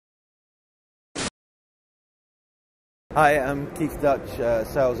Hi, I'm Keith Dutch,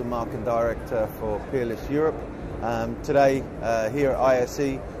 Sales and Marketing Director for Peerless Europe. Today, here at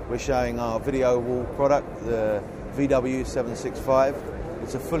ISE, we're showing our video wall product, the VW765.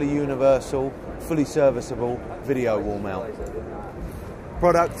 It's a fully universal, fully serviceable video wall mount.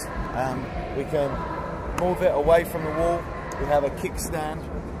 Product, we can move it away from the wall. We have a kickstand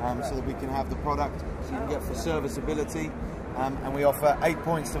so that we can have the product so you can get for serviceability, and we offer 8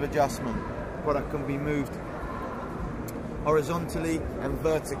 points of adjustment. The product can be moved horizontally and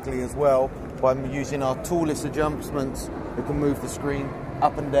vertically as well by using our toolless adjustments. We can move the screen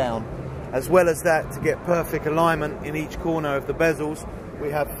up and down. As well as that, to get perfect alignment in each corner of the bezels, we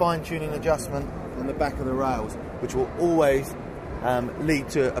have fine-tuning adjustment on the back of the rails, which will always lead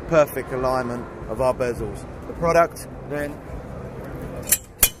to a perfect alignment of our bezels. The product then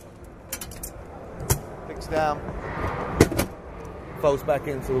clicks down, folds back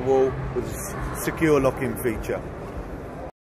into the wall with a secure locking feature.